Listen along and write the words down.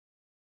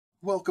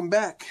Welcome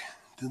back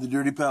to the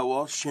Dirty Pal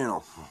Walsh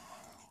channel.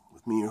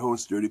 With me, your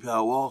host, Dirty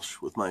Pal Walsh,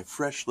 with my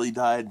freshly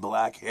dyed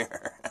black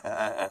hair.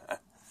 I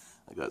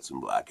got some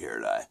black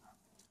hair dye.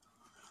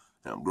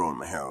 And I'm growing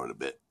my hair out a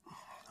bit.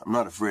 I'm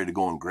not afraid of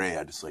going gray,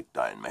 I just like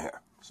dyeing my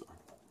hair. So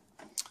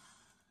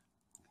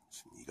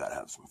you gotta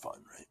have some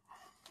fun, right?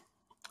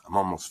 I'm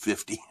almost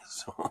 50,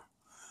 so,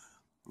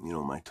 you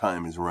know, my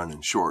time is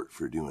running short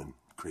for doing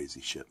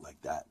crazy shit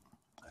like that,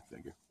 I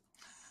figure.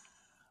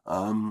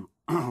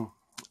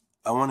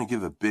 I want to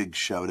give a big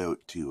shout out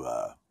to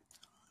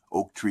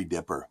Oak Tree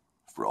Dipper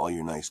for all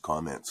your nice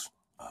comments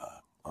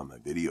on my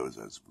videos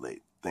as of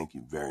late. Thank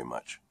you very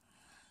much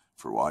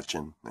for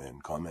watching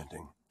and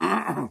commenting.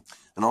 And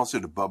also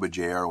to Bubba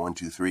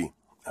JR123.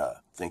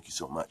 Thank you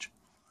so much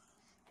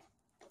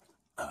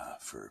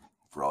for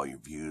all your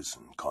views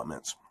and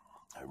comments.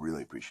 I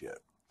really appreciate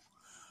it.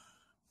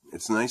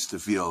 It's nice to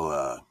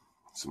feel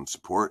some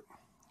support.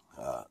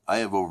 I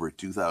have over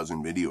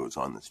 2,000 videos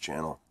on this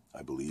channel,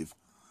 I believe.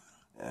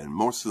 And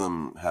most of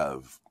them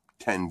have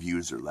 10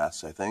 views or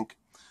less, I think.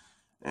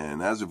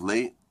 And as of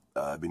late,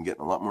 I've been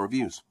getting a lot more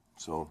views.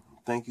 So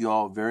thank you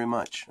all very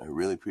much. I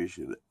really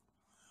appreciate it.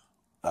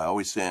 I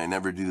always say I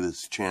never do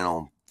this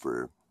channel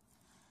for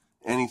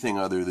anything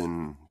other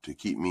than to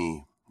keep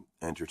me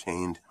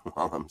entertained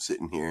while I'm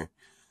sitting here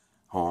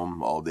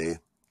home all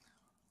day.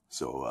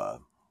 So,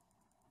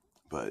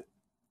 but,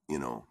 you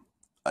know,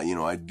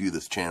 I do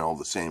this channel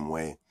the same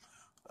way.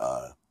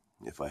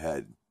 If I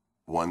had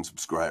 1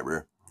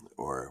 subscriber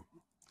or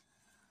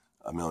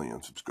 1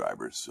 million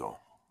subscribers, so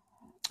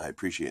I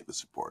appreciate the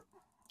support.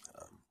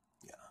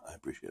 Yeah, I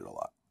appreciate it a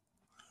lot.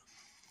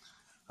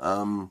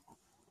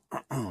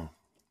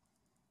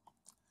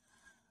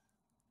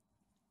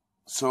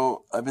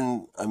 So I've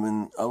been.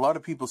 A lot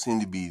of people seem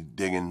to be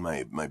digging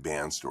my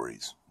band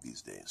stories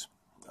these days.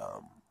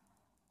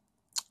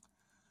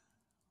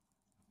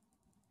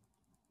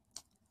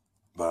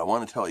 But I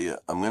want to tell you,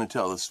 I'm going to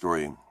tell this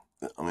story.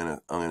 I'm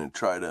going to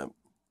try to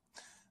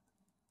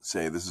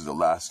say this is the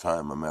last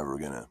time I'm ever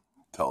going to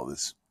tell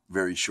this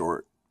very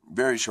short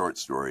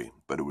story,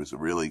 but it was a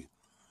really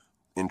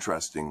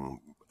interesting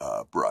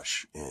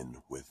brush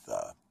in with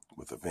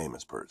a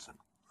famous person.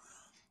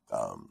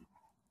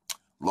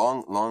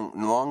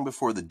 Long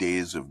before the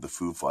days of the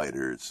Foo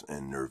Fighters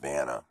and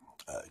Nirvana,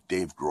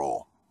 Dave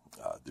Grohl,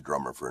 the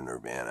drummer for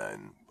Nirvana,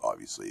 and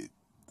obviously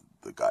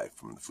the guy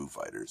from the Foo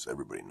Fighters,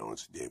 everybody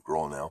knows Dave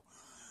Grohl now.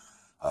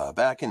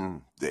 Back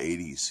in the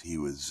 80s, he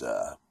was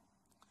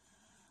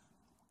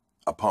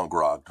a punk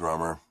rock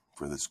drummer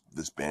for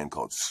this band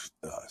called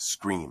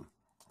Scream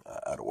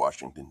out of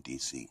Washington,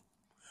 D.C.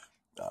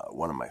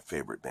 One of my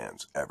favorite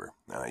bands ever.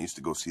 And I used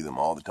to go see them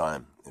all the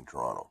time in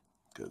Toronto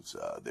because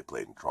they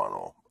played in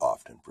Toronto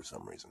often for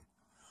some reason.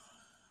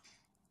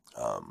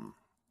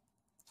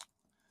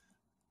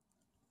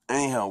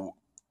 Anyhow,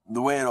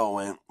 the way it all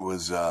went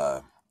was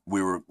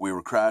we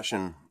were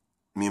crashing.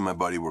 Me and my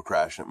buddy were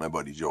crashing at my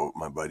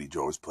buddy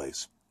Joe's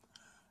place,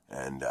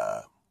 and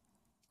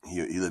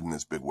he lived in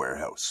this big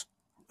warehouse,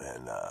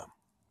 and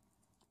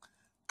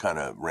kind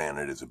of ran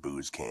it as a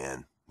booze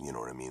can. You know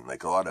what I mean?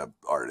 Like a lot of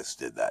artists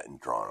did that in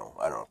Toronto.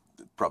 I don't know.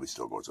 It probably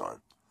still goes on,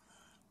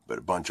 but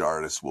a bunch of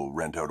artists will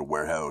rent out a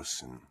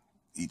warehouse and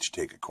each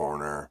take a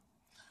corner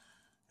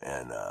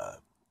and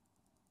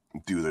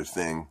do their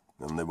thing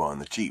and live on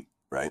the cheap,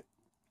 right?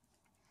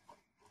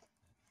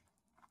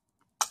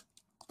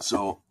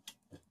 So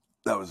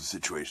that was the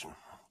situation.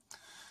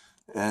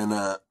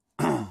 And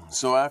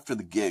so after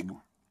the gig,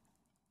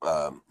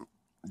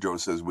 Joe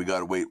says, we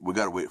gotta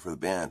wait for the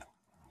band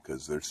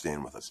because they're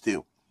staying with us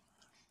too.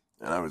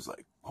 And I was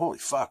like, holy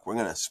fuck, we're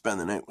gonna spend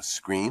the night with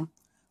Scream?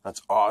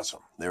 That's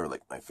awesome. They were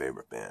like my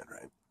favorite band,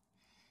 right?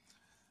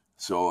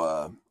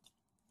 So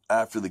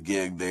after the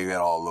gig, they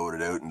got all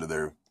loaded out into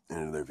their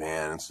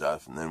van and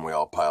stuff, and then we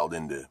all piled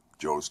into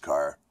Joe's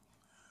car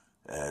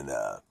and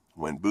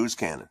went booze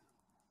canning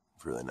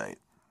for the night.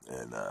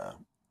 And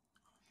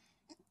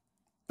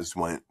just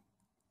went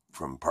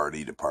from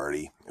party to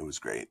party. It was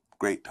great.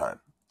 Great time.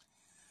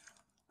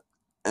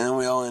 And then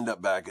we all end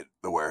up back at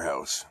the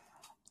warehouse.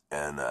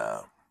 And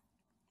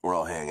we're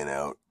all hanging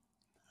out.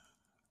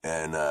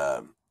 And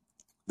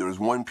there was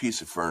one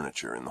piece of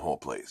furniture in the whole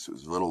place. It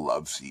was a little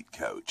love seat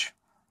couch.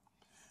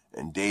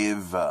 And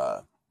Dave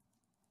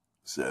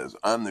says,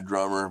 I'm the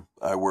drummer.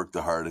 I work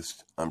the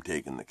hardest. I'm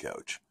taking the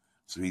couch.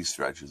 So he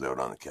stretches out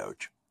on the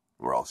couch.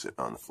 We're all sitting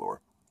on the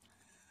floor.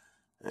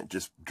 And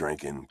just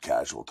drinking,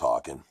 casual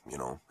talking, you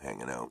know,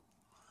 hanging out.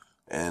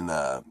 And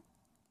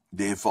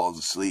Dave falls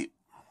asleep,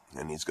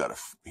 and he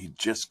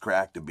just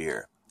cracked a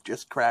beer.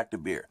 Just cracked a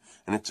beer.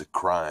 And it's a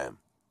crime.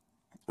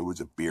 It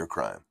was a beer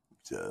crime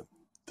to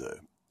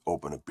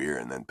open a beer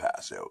and then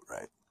pass out,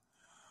 right?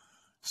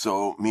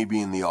 So me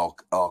being the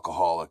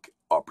alcoholic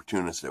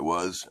opportunist I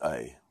was,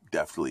 I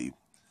definitely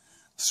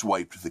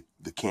swiped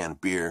the can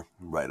of beer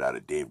right out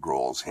of Dave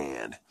Grohl's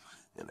hand,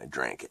 and I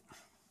drank it.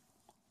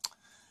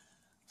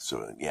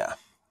 So, yeah,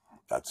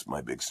 that's my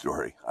big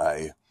story.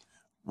 I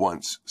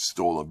once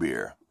stole a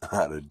beer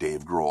out of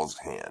Dave Grohl's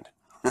hand.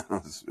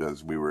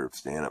 as we were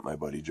staying at my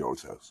buddy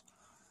Joe's house.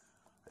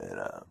 And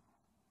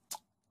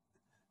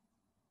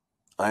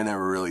I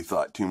never really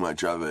thought too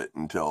much of it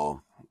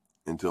until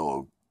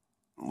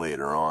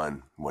later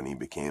on when he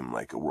became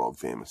like a world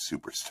famous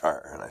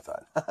superstar. And I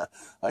thought,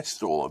 I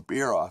stole a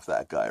beer off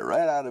that guy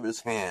right out of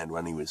his hand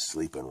when he was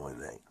sleeping one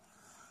night.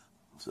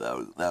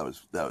 So that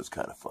was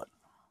kind of fun.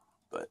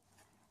 But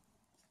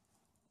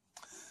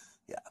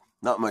yeah,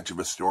 not much of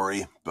a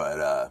story,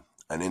 but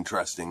an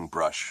interesting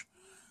brush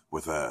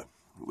with a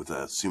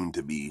soon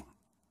to be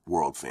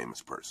world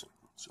famous person.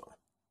 So,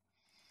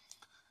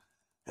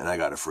 and I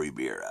got a free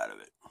beer out of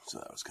it, so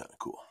that was kind of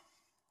cool.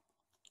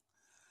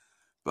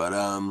 But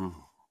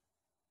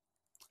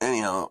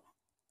anyhow,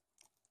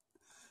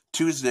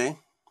 Tuesday,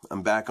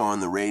 I'm back on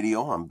the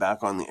radio. I'm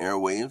back on the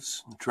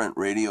airwaves. Trent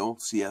Radio,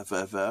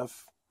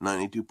 CFFF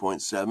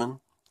 92.7.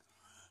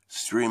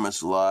 Stream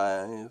us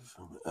live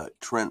at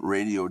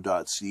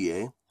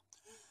trentradio.ca.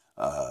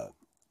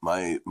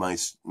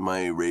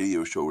 My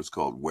radio show is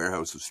called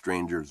Warehouse of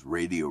Strangers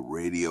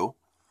Radio.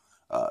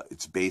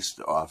 It's based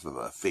off of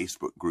a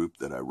Facebook group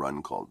that I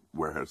run called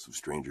Warehouse of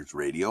Strangers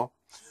Radio.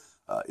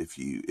 If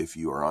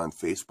you are on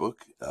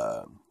Facebook,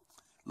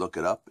 look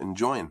it up and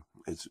join.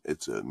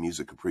 It's a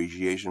music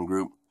appreciation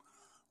group.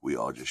 We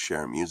all just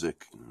share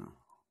music, and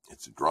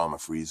it's a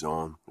drama-free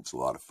zone. It's a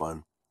lot of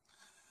fun.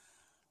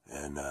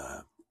 And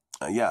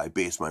yeah, I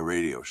base my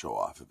radio show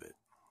off of it.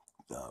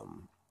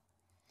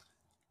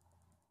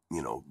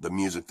 The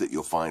music that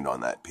you'll find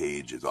on that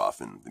page is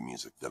often the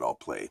music that I'll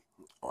play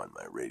on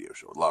my radio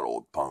show. A lot of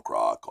old punk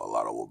rock, a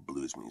lot of old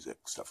blues music,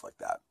 stuff like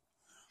that.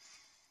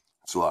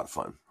 It's a lot of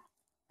fun.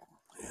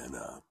 And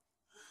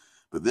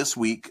but this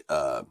week,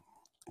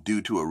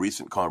 due to a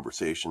recent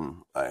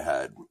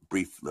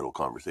brief little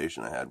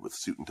conversation I had with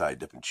Suit and Tie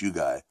Dip and Chew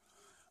guy,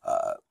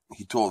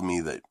 he told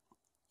me that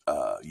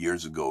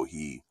years ago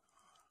he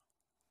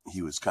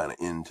was kind of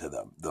into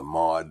the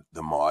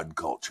mod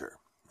culture,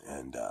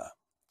 and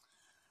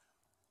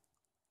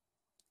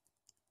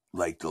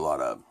liked a lot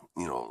of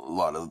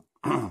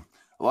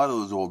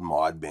those old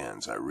mod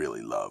bands I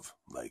really love,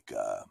 like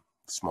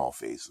Small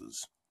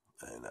Faces,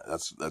 and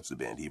that's the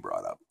band he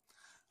brought up.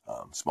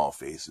 Small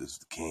Faces,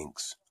 the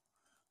Kinks.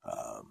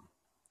 I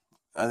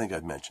think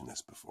I've mentioned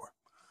this before,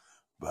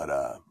 but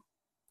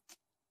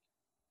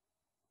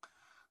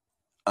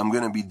I'm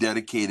going to be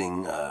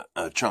dedicating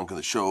a chunk of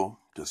the show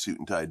to Suit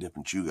and Tie Dip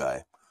and Chew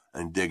guy,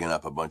 and digging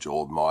up a bunch of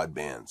old mod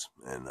bands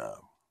and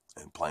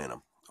playing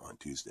them on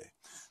Tuesday.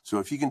 So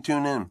if you can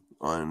tune in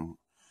on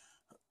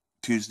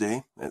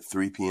Tuesday at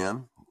 3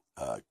 p.m.,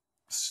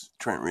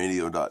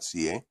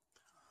 trentradio.ca,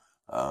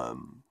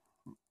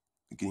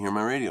 you can hear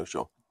my radio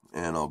show,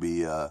 and I'll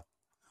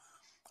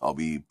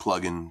be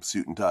plugging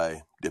Suit and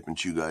Tie Dip and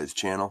Chew guy's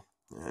channel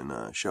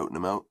and shouting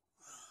them out,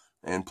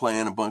 and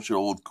playing a bunch of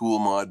old cool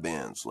mod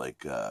bands like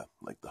the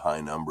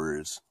High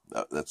Numbers.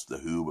 That's the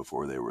Who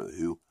before they were the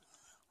Who.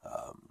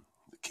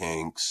 The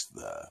Kinks,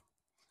 the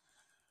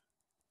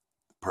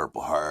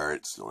Purple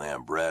Hearts, the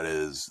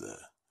Lambrettas, the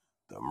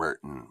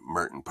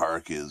Merton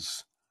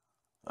Parkas.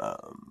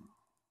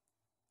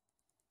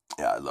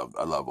 Yeah, I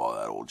love all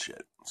that old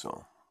shit.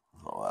 So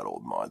all that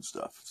old mod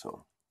stuff.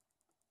 So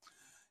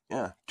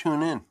yeah,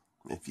 tune in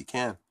if you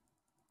can.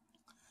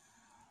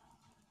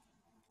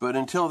 But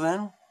until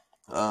then,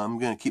 I'm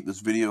going to keep this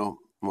video,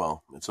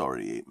 well, it's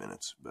already 8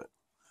 minutes, but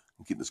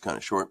I'll keep this kind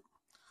of short.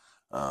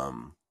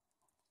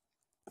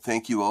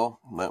 Thank you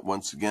all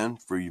once again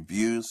for your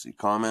views, your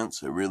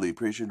comments. I really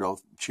appreciate it all.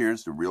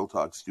 Cheers to Real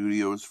Talk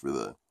Studios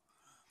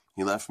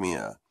he left me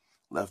a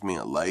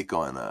like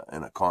on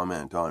and a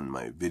comment on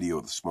my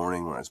video this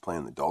morning when I was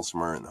playing the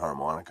dulcimer and the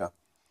harmonica.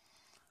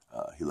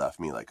 He left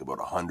me like about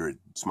 100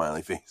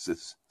 smiley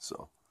faces.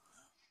 So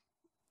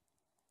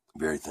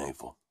very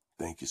thankful.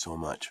 Thank you so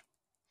much.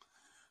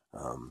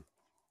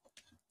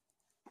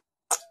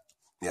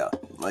 Yeah,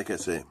 like I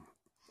say,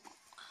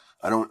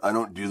 I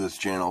don't do this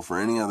channel for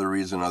any other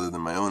reason other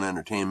than my own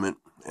entertainment,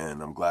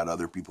 and I'm glad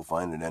other people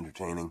find it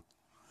entertaining.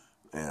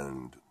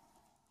 And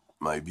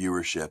my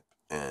viewership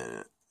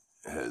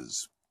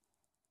has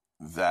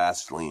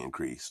vastly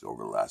increased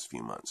over the last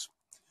few months.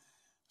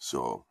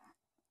 So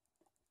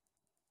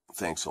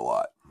thanks a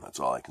lot. That's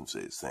all I can say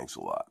is thanks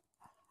a lot.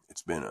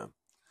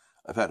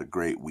 I've had a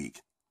great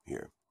week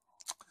here,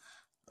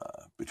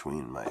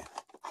 between my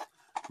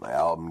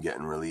album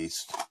getting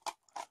released,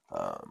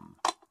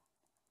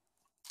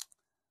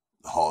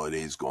 the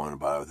holidays going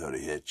by without a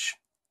hitch.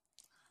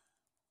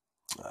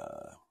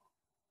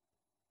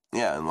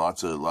 Yeah, and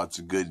lots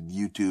of good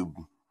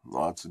YouTube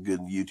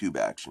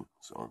action.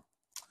 So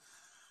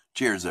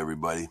cheers,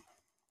 everybody.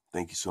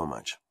 Thank you so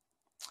much.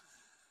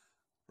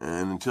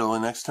 And until the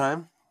next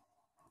time,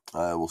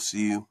 I will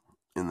see you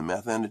in the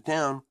meth end of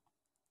town.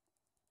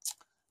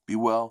 Be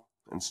well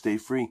and stay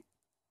free.